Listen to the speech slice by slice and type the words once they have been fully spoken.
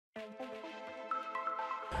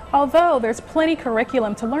Although there's plenty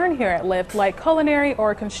curriculum to learn here at LIFT, like culinary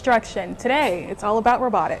or construction, today it's all about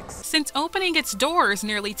robotics. Since opening its doors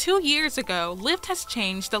nearly 2 years ago, LIFT has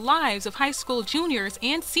changed the lives of high school juniors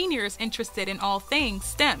and seniors interested in all things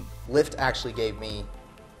STEM. LIFT actually gave me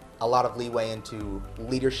a lot of leeway into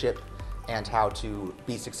leadership and how to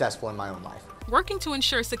be successful in my own life. Working to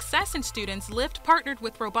ensure success in students, LIFT partnered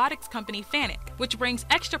with robotics company FANUC, which brings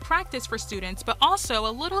extra practice for students, but also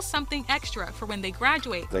a little something extra for when they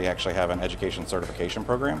graduate. They actually have an education certification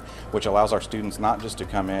program, which allows our students not just to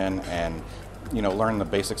come in and learn the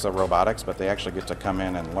basics of robotics, but they actually get to come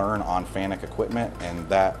in and learn on FANUC equipment, and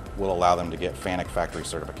that will allow them to get FANUC factory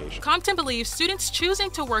certification. Compton believes students choosing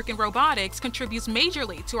to work in robotics contributes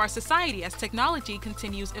majorly to our society as technology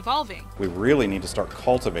continues evolving. We really need to start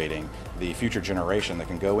cultivating the future generation that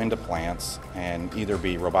can go into plants and either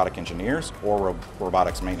be robotic engineers or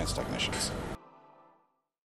robotics maintenance technicians.